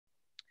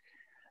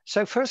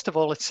So first of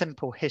all, a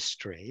simple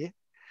history.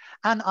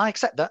 And I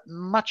accept that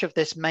much of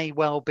this may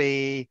well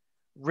be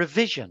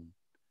revision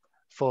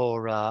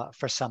for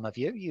some of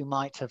you. You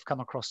might have come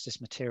across this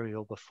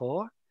material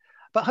before,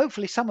 but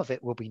hopefully some of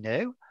it will be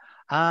new.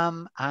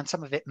 And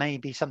some of it may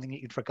be something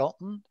that you'd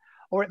forgotten,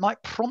 or it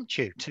might prompt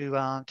you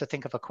to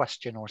think of a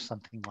question or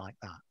something like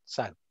that.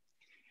 So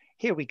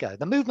here we go.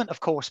 The movement, of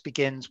course,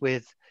 begins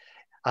with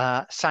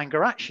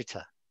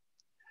Sangha.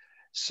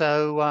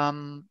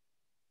 So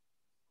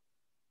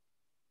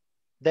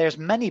there's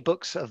many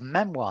books of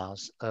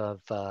memoirs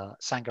of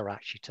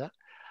Sangha,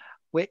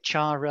 which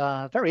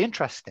are very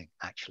interesting,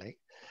 actually.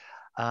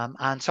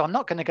 And so I'm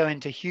not going to go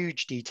into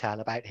huge detail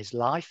about his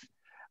life,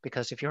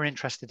 because if you're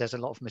interested, there's a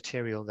lot of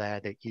material there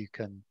that you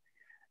can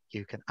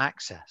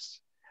access.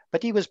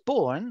 But he was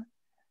born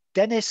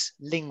Dennis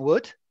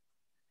Lingwood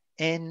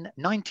in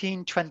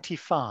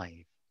 1925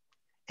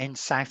 in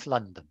South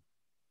London,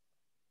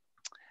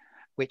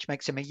 which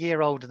makes him a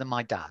year older than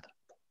my dad.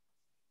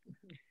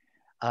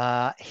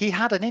 He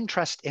had an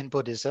interest in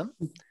Buddhism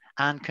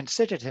and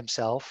considered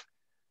himself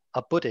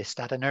a Buddhist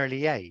at an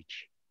early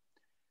age.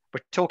 We're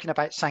talking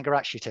about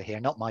Sangha here,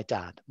 not my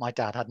dad. My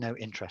dad had no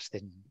interest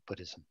in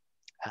Buddhism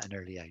at an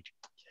early age.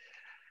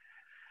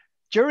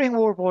 During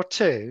World War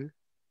II,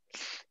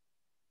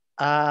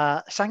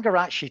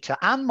 Sangha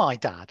and my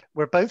dad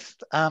were both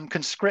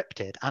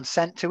conscripted and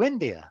sent to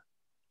India.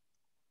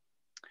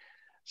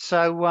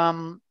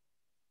 So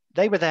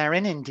they were there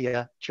in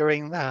India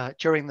during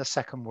the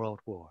Second World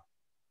War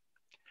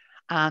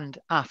and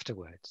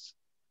afterwards.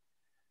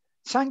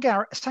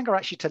 Sangha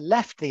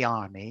left the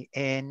army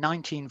in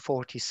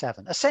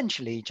 1947,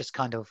 essentially just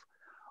kind of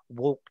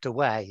walked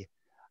away,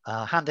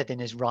 handed in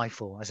his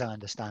rifle, as I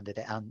understand it,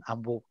 and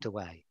walked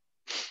away.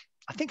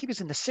 I think he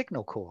was in the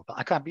Signal Corps, but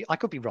I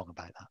could be wrong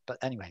about that. But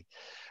anyway,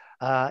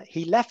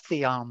 he left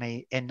the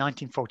army in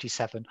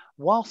 1947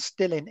 while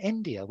still in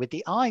India with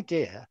the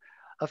idea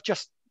of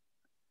just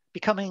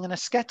becoming an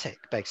ascetic,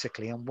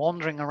 basically, and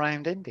wandering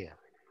around India.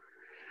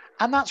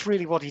 And that's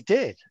really what he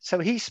did. So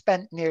he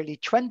spent nearly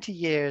 20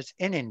 years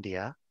in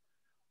India,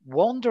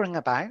 wandering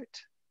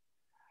about,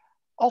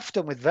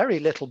 often with very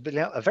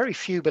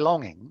few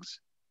belongings.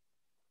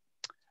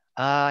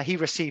 He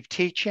received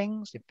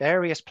teachings in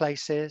various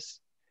places.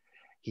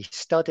 He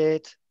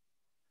studied,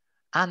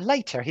 and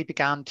later he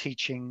began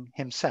teaching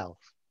himself.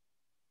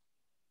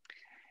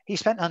 He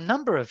spent a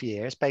number of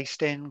years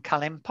based in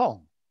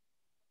Kalimpong.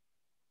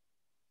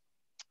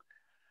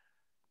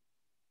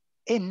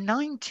 In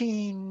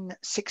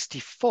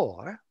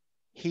 1964,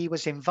 he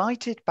was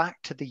invited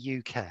back to the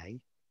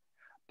UK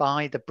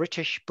by the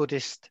British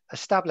Buddhist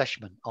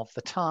establishment of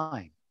the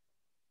time.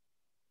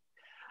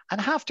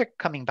 And after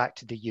coming back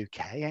to the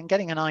UK and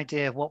getting an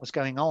idea of what was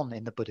going on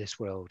in the Buddhist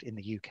world in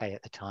the UK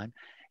at the time,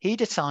 he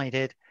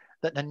decided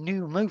that a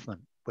new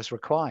movement was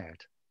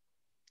required.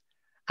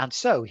 And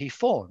so he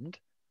formed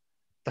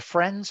the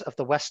Friends of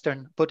the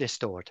Western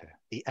Buddhist Order,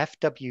 the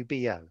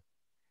FWBO,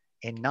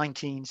 in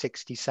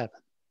 1967.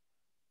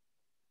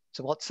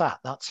 So what's that?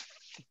 That's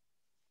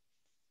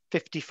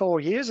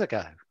 54 years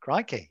ago,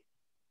 crikey.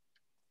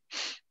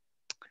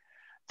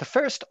 The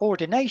first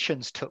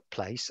ordinations took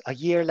place a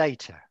year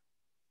later,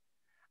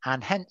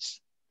 and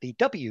hence the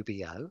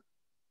WBO,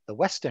 the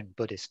Western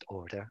Buddhist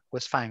Order,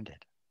 was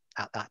founded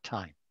at that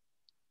time.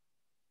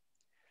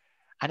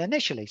 And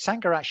initially,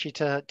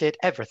 Sangha did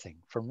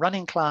everything from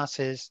running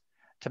classes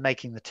to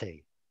making the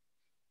tea.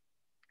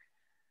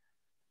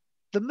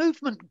 The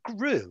movement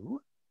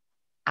grew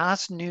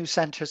as new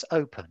centres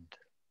opened.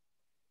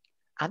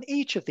 And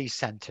each of these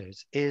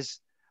centres is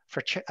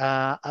for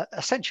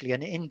essentially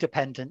an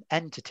independent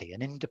entity,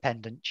 an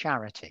independent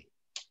charity.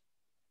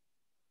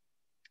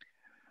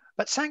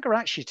 But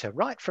Sangha,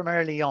 right from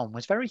early on,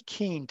 was very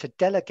keen to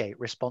delegate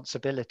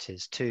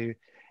responsibilities to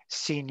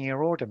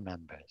senior order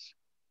members.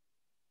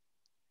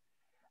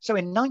 So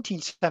in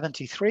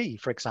 1973,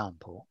 for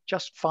example,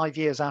 just 5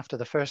 years after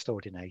the first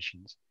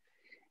ordinations,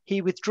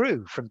 he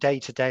withdrew from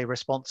day-to-day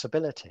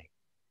responsibility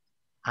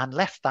and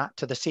left that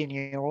to the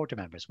senior order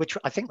members, which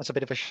I think was a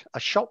bit of a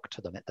shock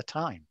to them at the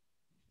time.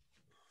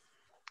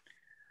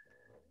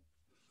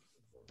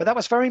 But that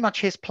was very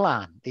much his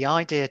plan, the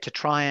idea to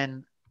try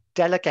and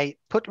delegate,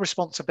 put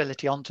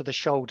responsibility onto the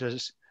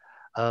shoulders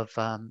of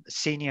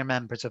senior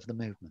members of the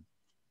movement.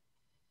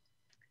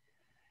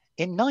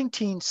 In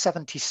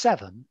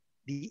 1977,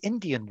 the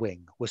Indian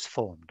wing was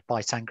formed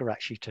by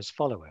Sangha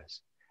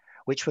followers,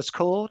 which was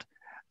called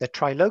the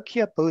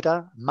Trilokya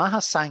Buddha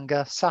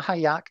Mahasangha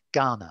Sahayak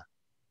Gana,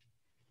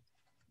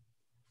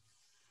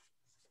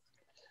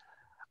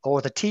 or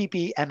the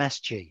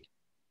TBMSG,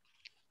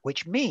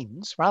 which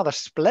means, rather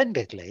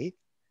splendidly,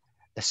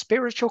 the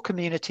spiritual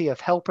community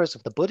of helpers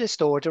of the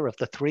Buddhist order of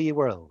the three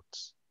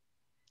worlds.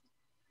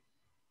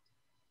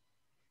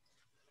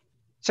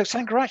 So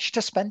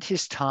Sangha spent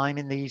his time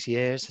in these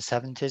years, the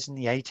 70s and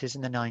the 80s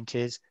and the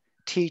 90s,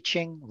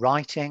 teaching,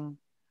 writing,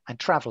 and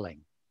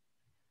traveling.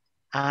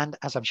 And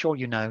as I'm sure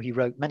you know, he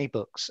wrote many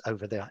books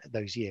over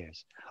those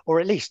years, or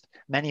at least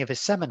many of his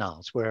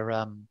seminars were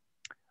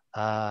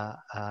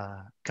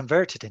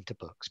converted into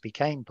books,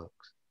 became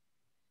books.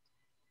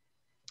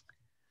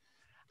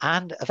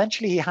 And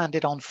eventually he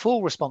handed on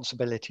full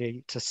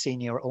responsibility to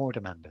senior order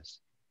members.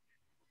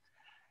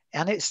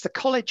 And it's the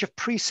College of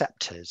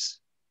Preceptors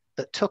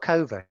that took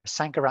over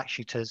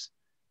Sangharakshita's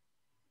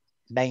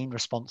main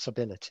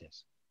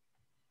responsibilities.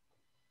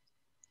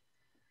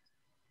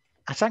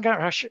 And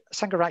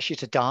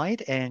Sangharakshita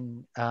died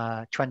in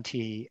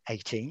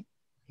 2018.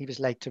 He was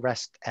laid to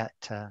rest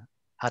at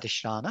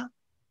Adhisthana.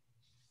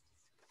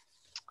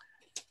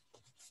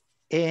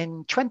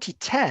 In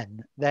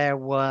 2010, there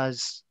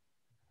was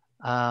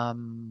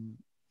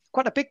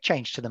quite a big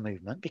change to the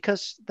movement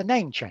because the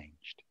name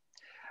changed.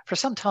 For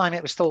some time,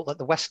 it was thought that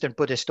the Western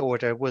Buddhist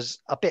order was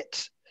a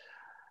bit,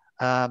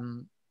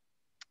 well,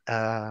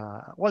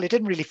 it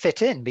didn't really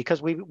fit in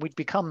because we'd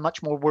become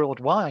much more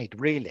worldwide,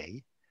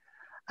 really.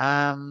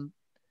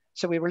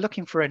 So we were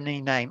looking for a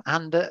new name,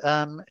 and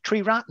the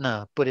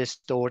Triratna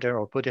Buddhist order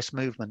or Buddhist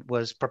movement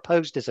was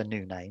proposed as a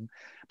new name,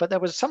 but there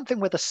was something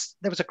with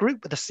there was a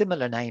group with a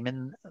similar name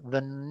in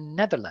the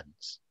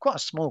Netherlands, quite a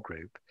small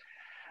group.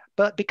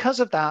 But because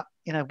of that,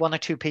 you know, one or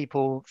two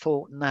people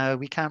thought, no,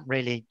 we can't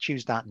really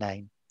choose that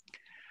name.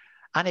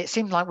 And it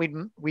seemed like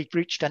we'd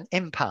reached an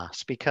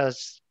impasse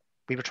because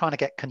we were trying to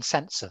get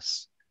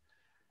consensus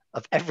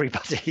of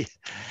everybody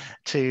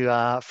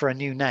for a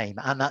new name,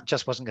 and that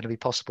just wasn't going to be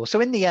possible. So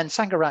in the end,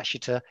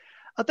 Sangharakshita,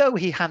 although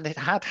he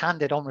had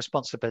handed on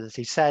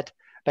responsibility, said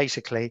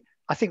basically,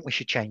 I think we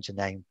should change the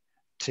name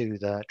to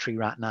the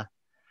Triratna,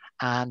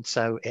 and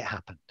so it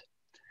happened.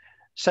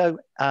 So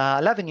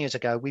 11 years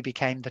ago, we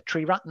became the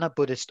Triratna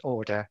Buddhist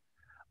Order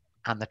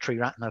and the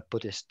Triratna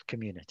Buddhist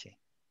Community.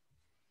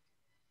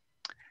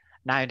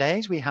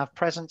 Nowadays, we have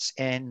presence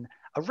in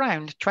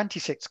around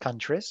 26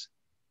 countries.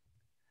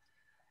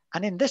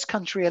 And in this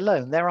country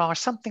alone, there are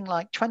something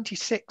like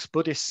 26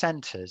 Buddhist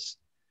centers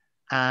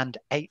and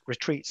 8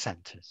 retreat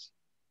centers.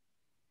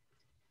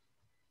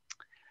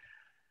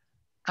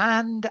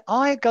 And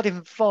I got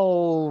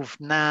involved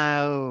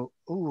now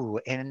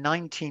in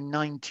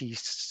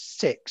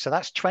 1996, so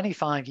that's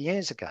 25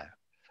 years ago.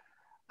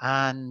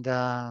 And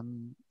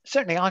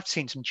certainly I've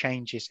seen some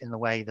changes in the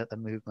way that the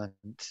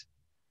movement,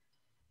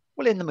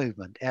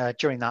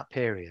 during that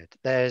period.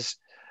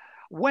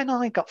 When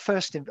I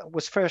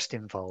was first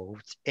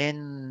involved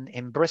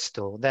in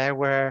Bristol, there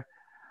were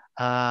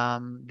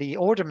the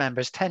order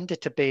members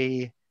tended to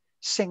be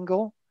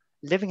single,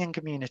 living in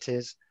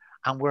communities,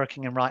 and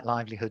working in right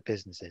livelihood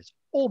businesses,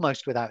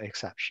 almost without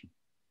exception.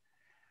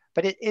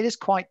 But it is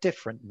quite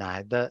different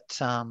now that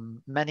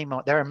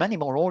there are many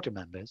more order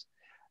members.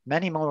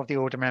 Many more of the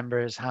order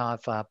members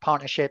have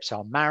partnerships,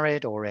 are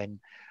married or in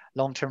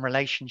long-term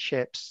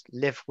relationships,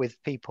 live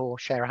with people,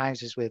 share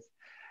houses with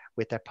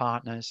their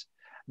partners.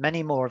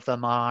 Many more of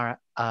them are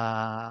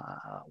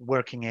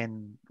working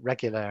in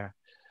regular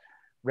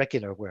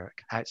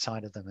work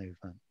outside of the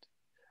movement.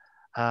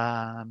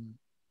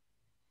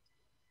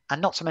 And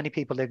not so many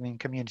people living in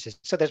communities.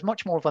 So there's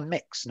much more of a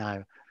mix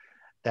now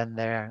than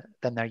there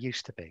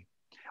used to be.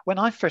 When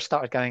I first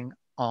started going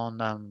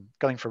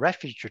for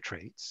refuge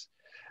retreats,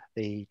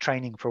 the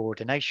training for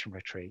ordination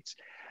retreats,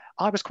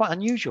 I was quite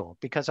unusual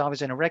because I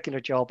was in a regular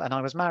job and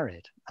I was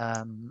married.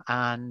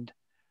 And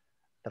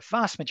the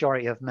vast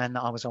majority of men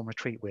that I was on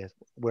retreat with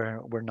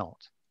were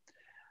not.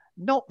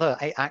 Not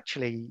that it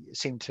actually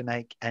seemed to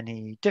make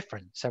any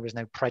difference. There was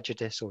no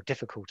prejudice or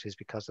difficulties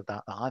because of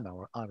that I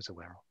was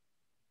aware of.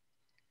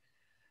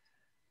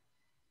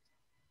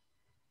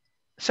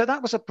 So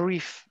that was a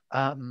brief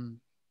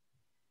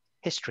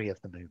history of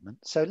the movement.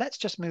 So let's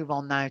just move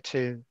on now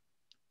to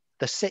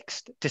the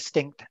 6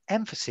 distinct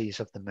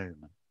emphases of the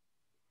movement.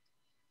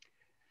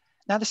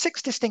 Now, the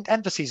 6 distinct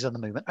emphases of the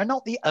movement are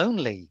not the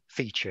only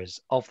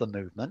features of the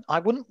movement. I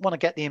wouldn't want to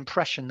get the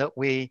impression that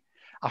we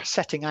are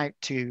setting out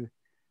to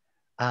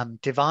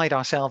divide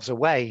ourselves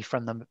away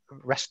from the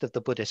rest of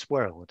the Buddhist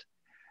world.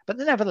 But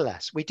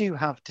nevertheless, we do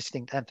have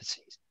distinct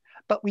emphases.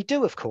 But we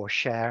do, of course,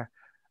 share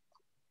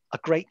a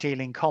great deal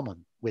in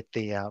common with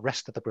the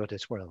rest of the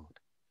Buddhist world.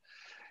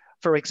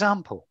 For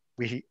example,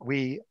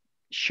 we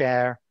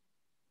share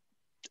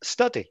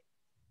study.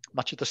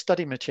 Much of the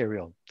study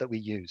material that we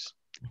use,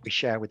 we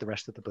share with the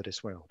rest of the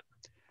Buddhist world.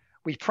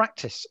 We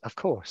practice, of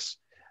course,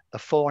 the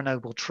 4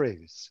 Noble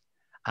Truths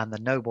and the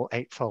Noble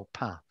Eightfold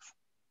Path.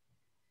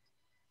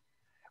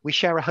 We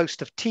share a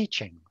host of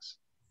teachings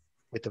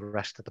with the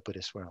rest of the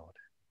Buddhist world.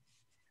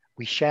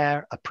 We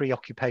share a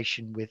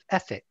preoccupation with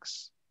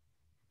ethics.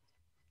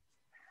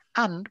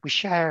 And we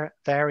share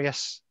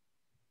various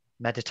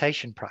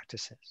meditation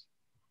practices,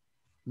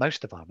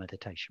 most of our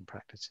meditation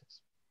practices.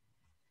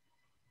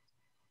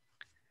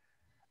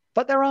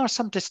 But there are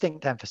some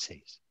distinct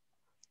emphases.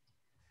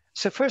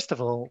 So first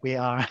of all, we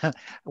are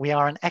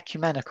an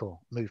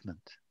ecumenical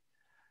movement.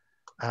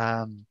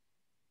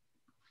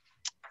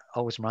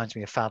 Always reminds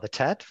me of Father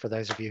Ted, for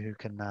those of you who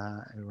can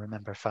who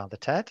remember Father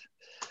Ted.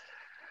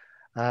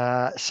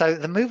 So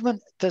the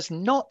movement does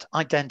not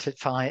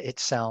identify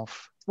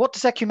itself What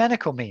does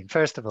ecumenical mean,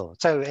 first of all?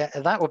 So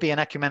that would be an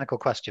ecumenical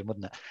question,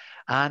 wouldn't it?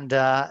 And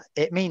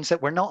it means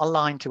that we're not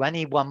aligned to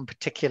any one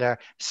particular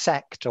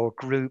sect or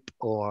group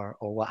or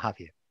what have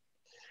you.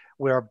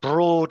 We're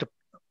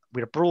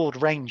a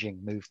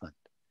broad-ranging movement.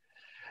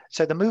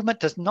 So the movement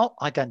does not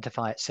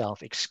identify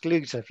itself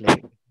exclusively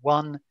with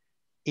one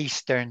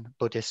Eastern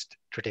Buddhist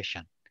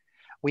tradition.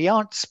 We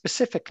aren't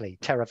specifically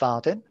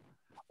Theravadan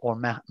or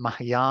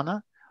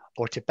Mahayana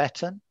or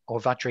Tibetan or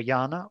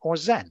Vajrayana or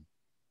Zen.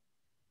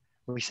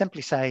 We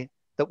simply say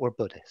that we're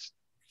Buddhist.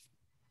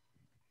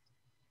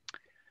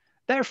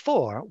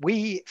 Therefore,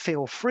 we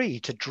feel free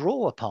to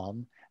draw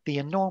upon the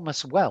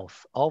enormous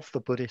wealth of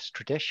the Buddhist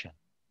tradition.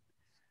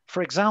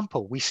 For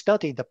example, we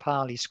study the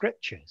Pali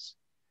scriptures,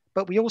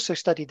 but we also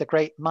study the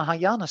great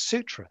Mahayana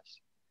sutras,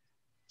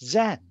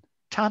 Zen,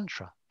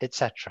 Tantra,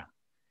 etc.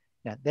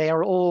 Now, they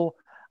are all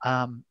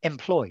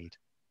employed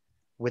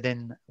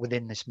within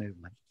this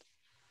movement.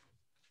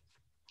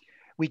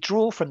 We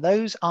draw from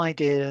those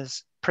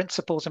ideas,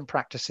 principles, and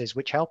practices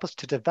which help us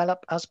to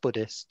develop as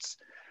Buddhists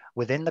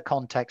within the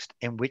context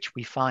in which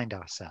we find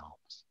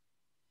ourselves,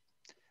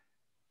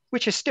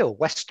 which is still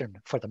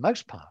Western for the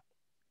most part.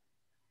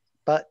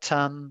 But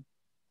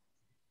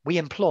we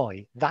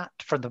employ that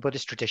from the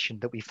Buddhist tradition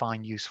that we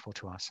find useful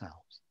to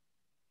ourselves.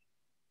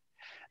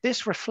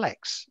 This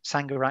reflects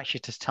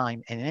Sangharakshita's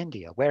time in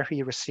India, where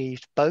he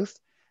received both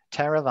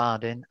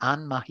Theravada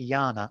and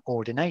Mahayana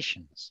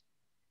ordinations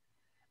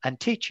and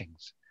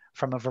teachings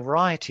from a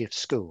variety of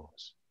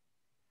schools.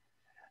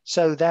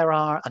 So there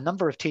are a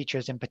number of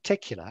teachers in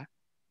particular,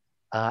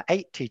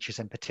 8 teachers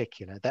in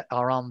particular, that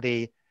are on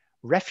the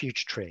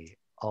refuge tree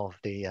of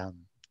the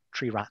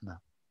Triratna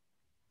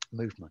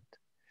movement,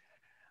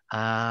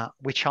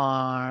 which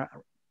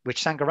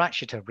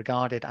Sangharakshita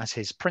regarded as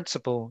his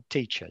principal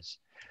teachers.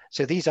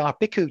 So these are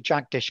Bhikkhu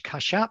Jagdish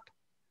Kashyap,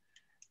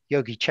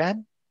 Yogi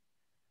Chen,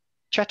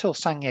 Chetal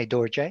Sangye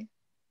Dorje,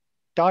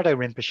 Dardo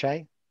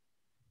Rinpoche,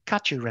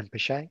 Kachu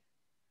Rinpoche,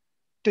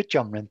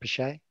 Dudjom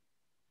Rinpoche,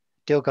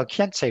 Dilgo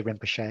Khyentse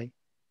Rinpoche,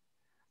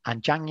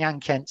 and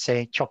Jangyang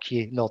Khyentse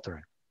Chokyi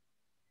Lodro.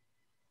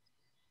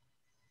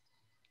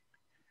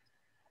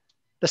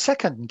 The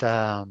second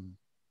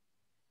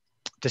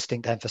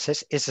distinct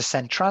emphasis is the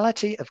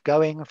centrality of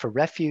going for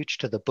refuge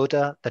to the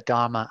Buddha, the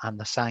Dharma, and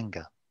the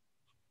Sangha.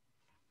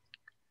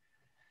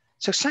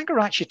 So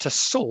Sangharakshita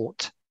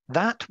sought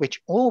that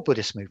which all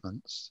Buddhist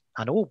movements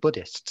and all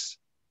Buddhists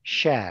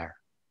share.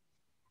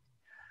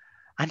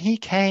 And he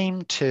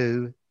came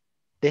to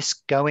this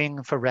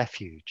going for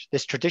refuge,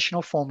 this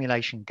traditional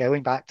formulation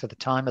going back to the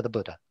time of the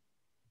Buddha.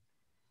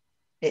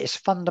 It is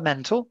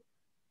fundamental,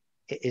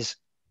 it is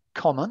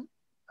common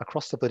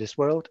across the Buddhist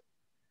world,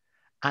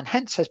 and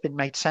hence has been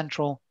made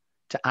central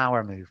to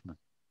our movement.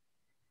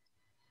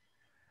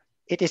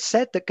 It is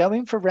said that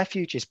going for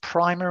refuge is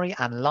primary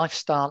and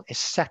lifestyle is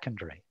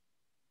secondary,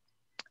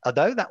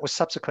 although that was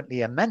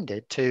subsequently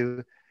amended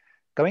to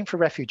going for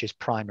refuge is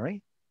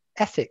primary,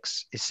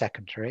 ethics is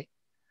secondary,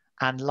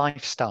 and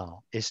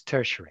lifestyle is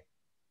tertiary.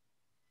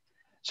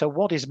 So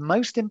what is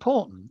most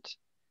important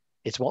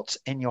is what's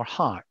in your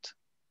heart.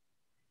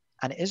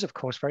 And it is, of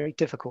course, very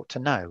difficult to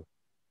know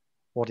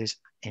what is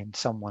in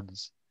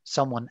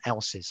someone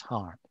else's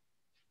heart.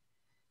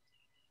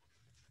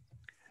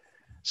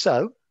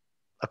 So,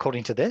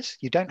 according to this,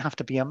 you don't have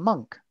to be a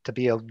monk to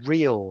be a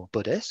real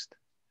Buddhist.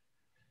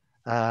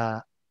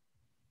 By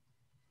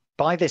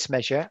this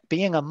measure,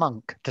 being a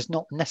monk does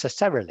not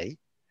necessarily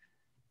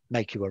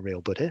make you a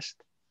real Buddhist.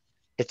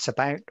 It's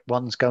about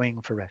one's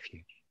going for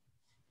refuge.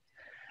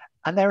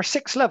 And there are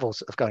 6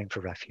 levels of going for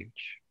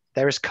refuge.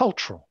 There is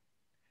cultural,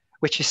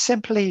 which is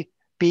simply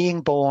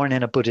being born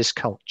in a Buddhist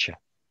culture.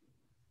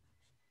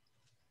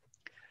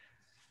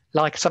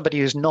 Like somebody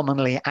who's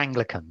nominally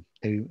Anglican,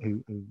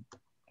 who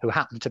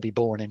happened to be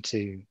born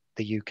into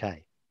the UK.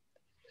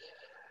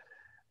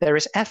 There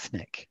is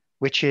ethnic,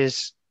 which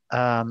is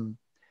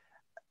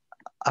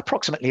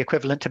approximately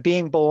equivalent to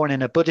being born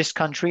in a Buddhist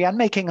country and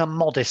making a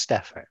modest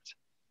effort.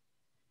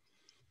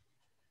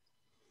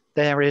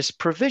 There is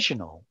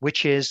provisional,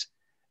 which is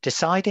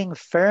deciding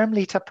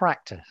firmly to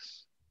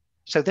practice.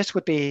 So this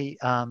would be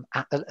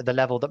at the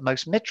level that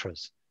most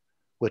mitras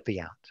would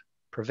be at,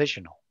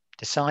 provisional,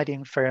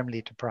 deciding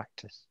firmly to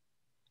practice.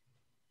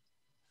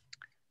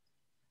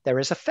 There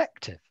is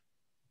effective.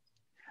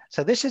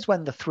 So this is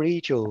when the 3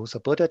 jewels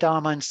of Buddha,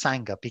 Dharma, and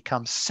Sangha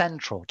become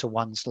central to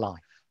one's life.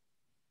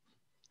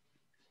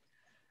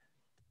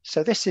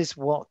 So this is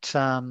what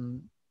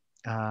the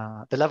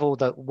level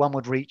that one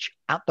would reach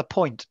at the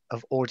point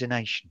of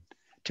ordination,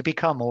 to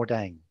become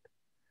ordained.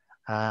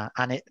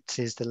 And it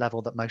is the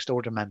level that most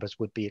order members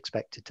would be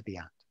expected to be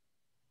at.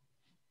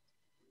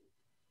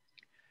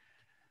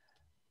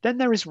 Then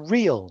there is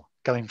real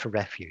going for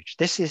refuge.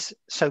 This is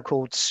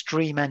so-called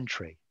stream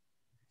entry.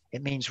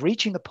 It means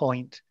reaching the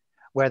point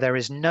where there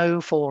is no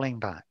falling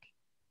back.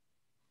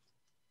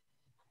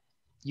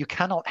 You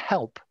cannot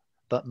help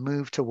but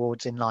move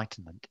towards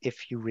enlightenment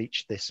if you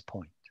reach this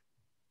point.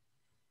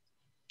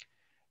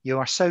 You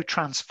are so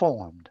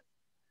transformed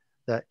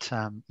that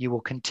you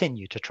will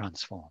continue to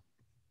transform.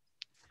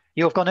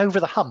 You have gone over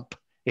the hump,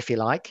 if you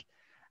like,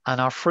 and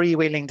are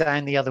freewheeling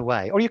down the other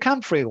way. Or you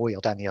can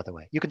freewheel down the other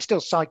way. You can still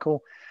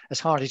cycle as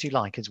hard as you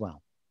like as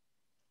well.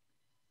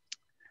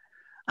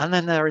 And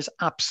then there is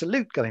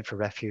absolute going for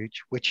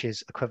refuge, which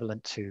is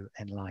equivalent to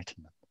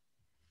enlightenment.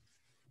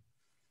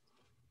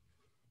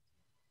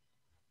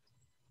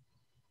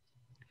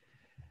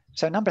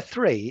 So number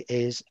 3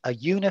 is a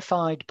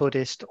unified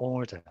Buddhist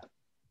order.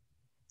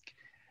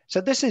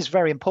 So this is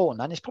very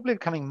important, and it's probably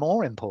becoming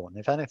more important,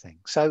 if anything.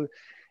 So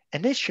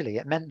initially,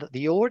 it meant that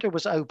the order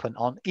was open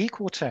on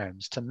equal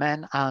terms to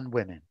men and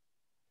women.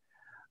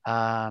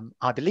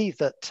 I believe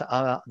that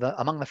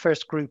among the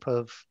first group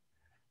of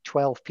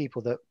 12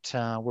 people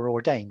that were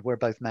ordained were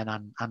both men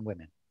and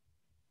women.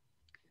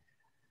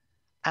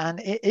 And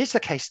it is the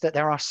case that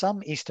there are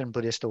some Eastern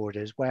Buddhist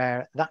orders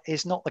where that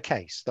is not the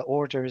case. The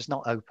order is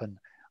not open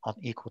on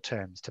equal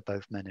terms to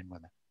both men and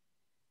women.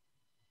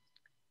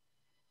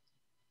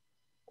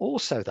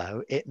 Also,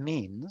 though, it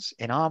means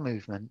in our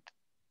movement,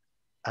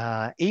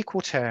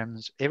 equal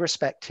terms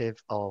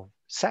irrespective of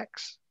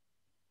sex,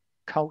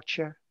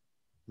 culture,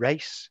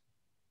 race,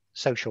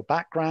 social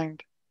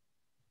background,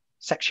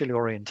 sexual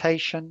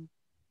orientation,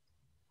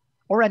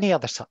 or any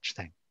other such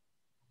thing.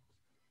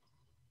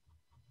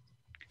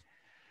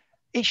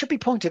 It should be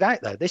pointed out,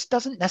 though, this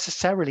doesn't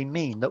necessarily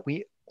mean that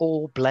we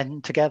all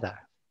blend together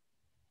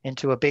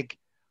into a big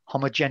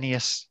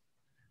homogeneous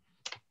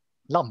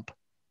lump.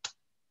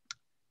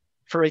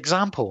 For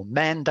example,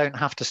 men don't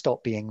have to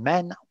stop being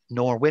men,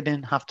 nor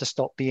women have to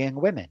stop being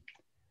women.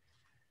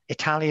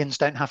 Italians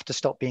don't have to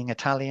stop being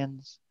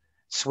Italians.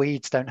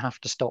 Swedes don't have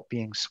to stop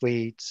being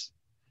Swedes,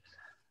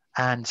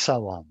 and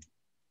so on.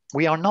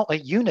 We are not a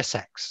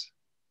unisex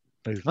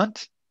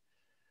movement.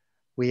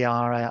 We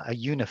are a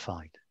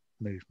unified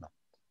movement.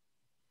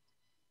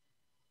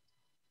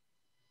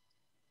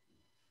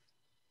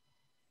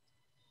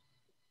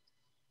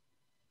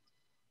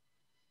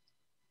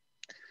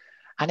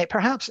 And it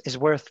perhaps is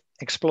worth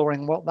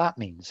exploring what that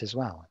means as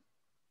well.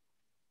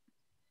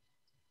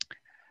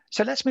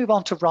 So let's move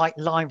on to right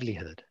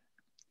livelihood,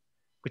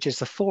 which is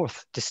the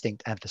 4th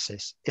distinct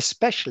emphasis,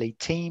 especially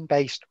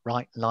team-based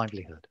right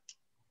livelihood.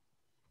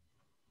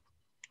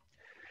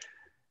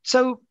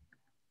 So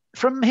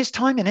from his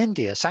time in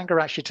India,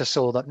 Sangha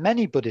saw that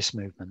many Buddhist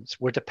movements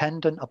were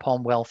dependent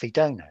upon wealthy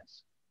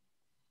donors.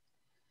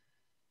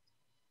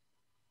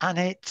 And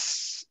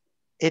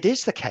it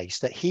is the case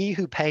that he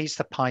who pays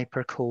the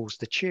piper calls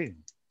the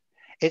tune.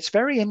 It's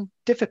very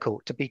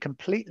difficult to be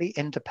completely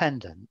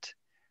independent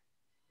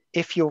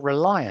if you're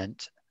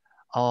reliant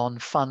on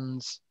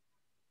funds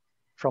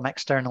from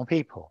external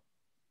people.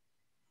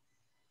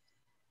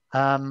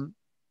 How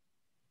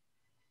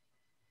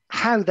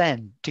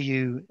then do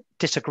you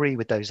disagree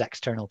with those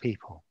external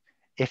people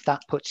if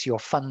that puts your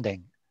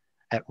funding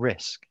at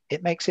risk?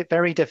 It makes it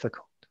very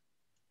difficult.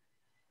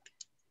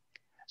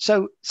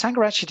 So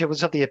Sangha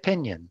was of the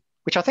opinion,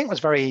 which I think was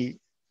very,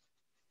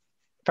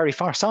 very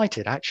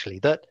far-sighted actually,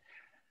 that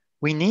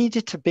we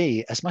needed to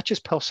be, as much as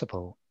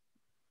possible,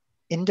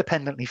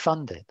 independently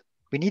funded.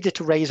 We needed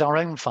to raise our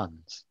own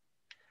funds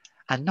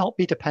and not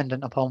be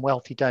dependent upon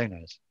wealthy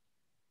donors.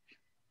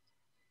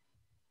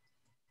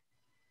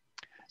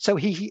 So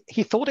he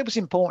thought it was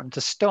important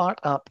to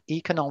start up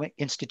economic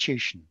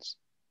institutions,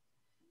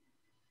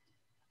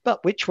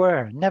 but which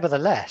were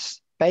nevertheless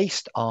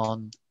based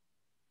on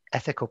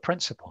ethical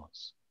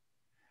principles.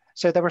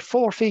 So there were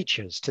 4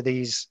 features to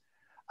these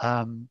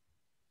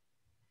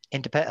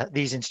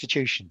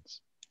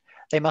institutions.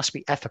 They must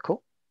be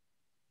ethical,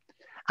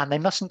 and they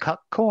mustn't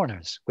cut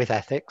corners with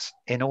ethics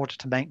in order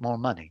to make more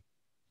money.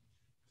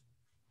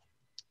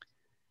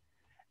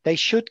 They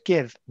should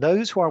give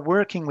those who are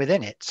working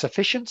within it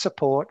sufficient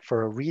support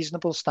for a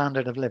reasonable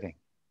standard of living.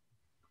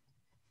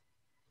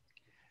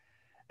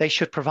 They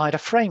should provide a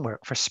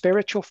framework for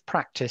spiritual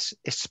practice,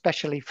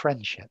 especially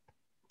friendship.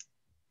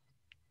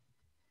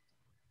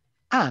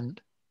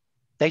 And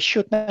they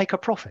should make a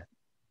profit.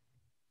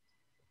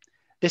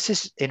 This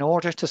is in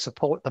order to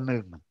support the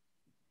movement.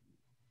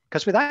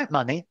 Because without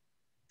money,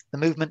 the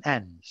movement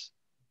ends.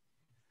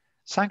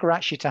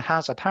 Sangha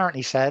has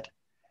apparently said,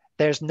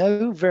 there's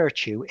no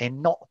virtue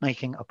in not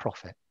making a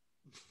profit.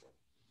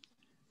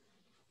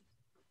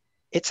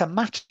 It's a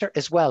matter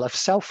as well of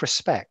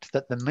self-respect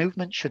that the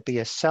movement should be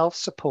as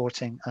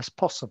self-supporting as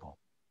possible.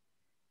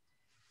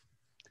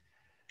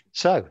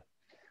 So,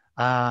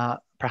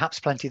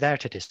 perhaps plenty there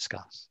to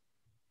discuss.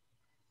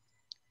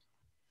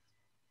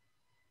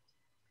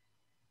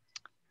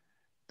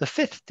 The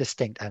 5th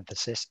distinct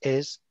emphasis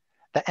is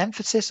the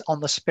emphasis on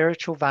the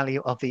spiritual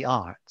value of the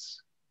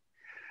arts.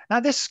 Now,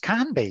 this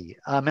can be,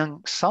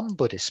 among some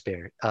Buddhist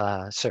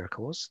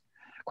circles,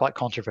 quite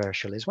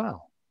controversial as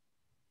well.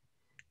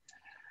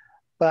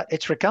 But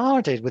it's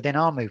regarded within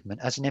our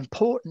movement as an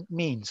important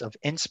means of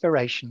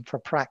inspiration for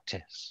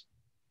practice.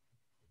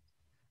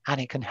 And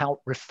it can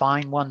help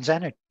refine one's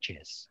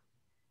energies.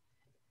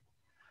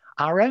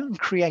 Our own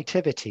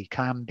creativity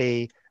can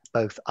be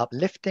both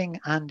uplifting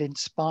and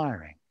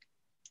inspiring.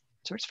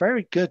 So it's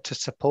very good to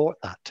support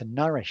that, to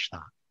nourish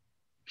that.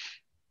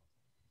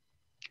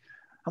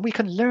 And we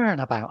can learn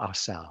about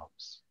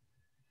ourselves.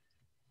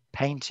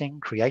 Painting,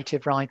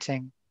 creative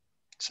writing,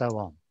 so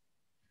on.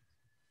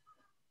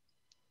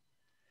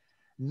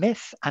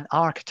 Myth and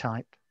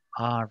archetype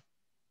are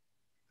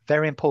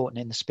very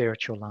important in the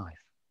spiritual life.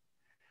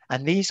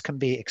 And these can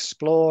be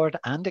explored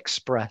and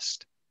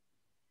expressed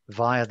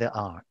via the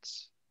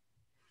arts.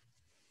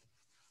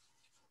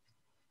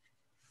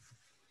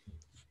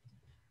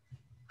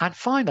 And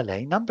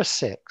finally, number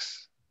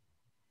 6,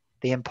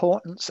 the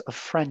importance of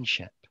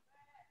friendship,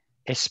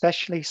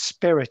 especially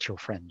spiritual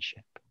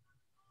friendship.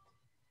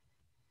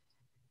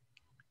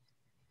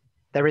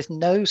 There is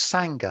no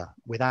Sangha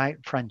without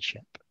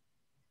friendship.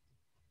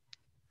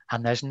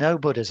 And there's no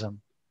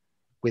Buddhism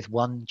with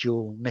one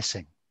jewel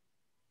missing.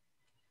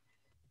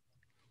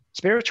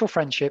 Spiritual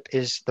friendship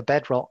is the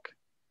bedrock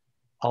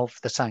of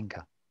the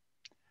Sangha.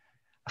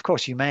 Of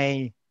course, you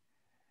may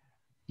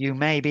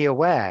be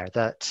aware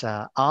that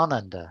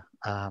Ananda,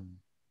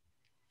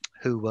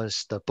 who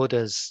was the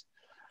Buddha's,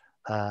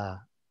 I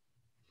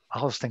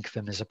always think of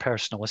him as a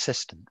personal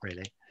assistant,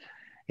 really.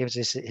 He was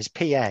his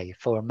PA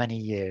for many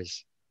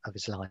years of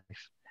his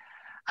life.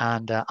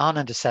 And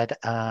Ananda said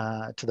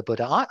to the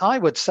Buddha, I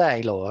would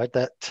say, Lord,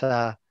 that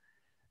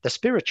the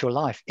spiritual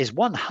life is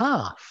one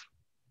half.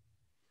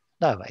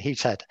 No, he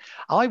said,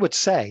 I would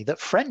say that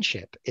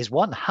friendship is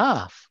one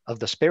half of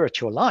the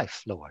spiritual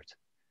life, Lord.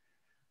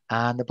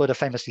 And the Buddha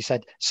famously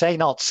said, say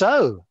not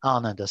so,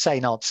 Ananda,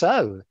 say not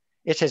so.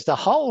 It is the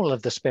whole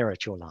of the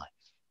spiritual life.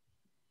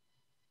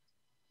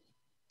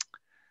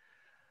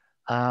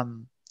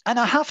 And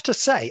I have to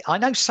say, I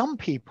know some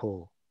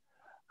people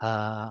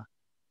got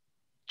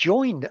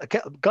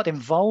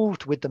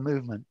involved with the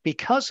movement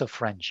because of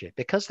friendship,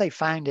 because they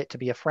found it to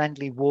be a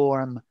friendly,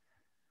 warm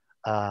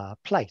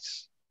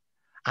place.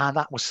 And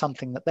that was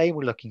something that they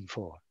were looking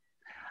for.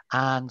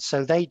 And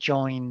so they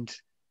joined.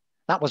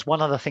 That was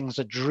one of the things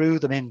that drew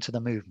them into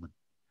the movement.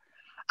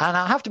 And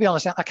I have to be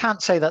honest, I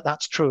can't say that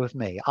that's true of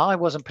me. I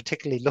wasn't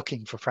particularly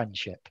looking for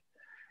friendship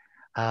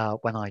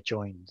when I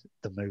joined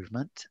the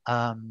movement.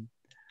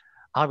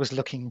 I was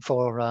looking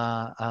for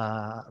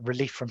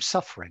relief from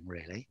suffering,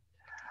 really.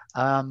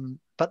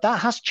 But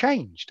that has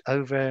changed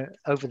over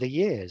the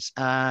years.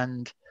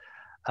 And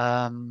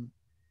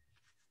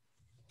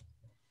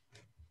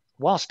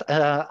whilst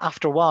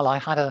after a while I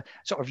had a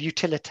sort of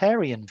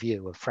utilitarian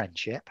view of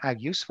friendship, how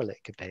useful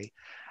it could be,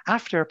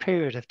 after a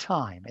period of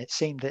time, it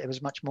seemed that it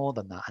was much more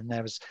than that. And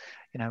there was,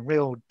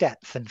 real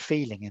depth and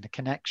feeling in a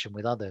connection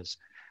with others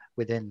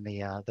within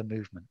the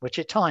movement, which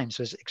at times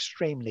was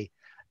extremely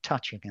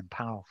touching and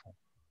powerful.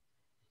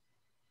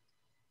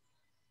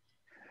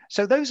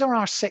 So those are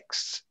our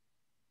 6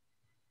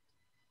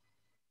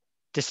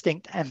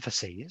 distinct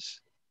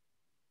emphases: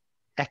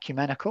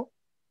 ecumenical,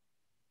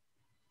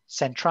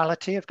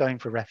 centrality of going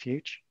for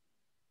refuge,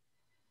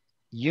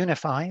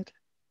 unified,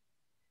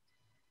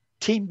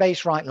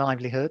 team-based right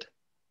livelihood,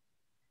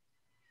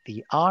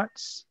 the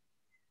arts,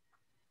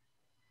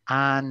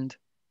 and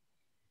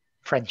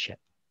friendship.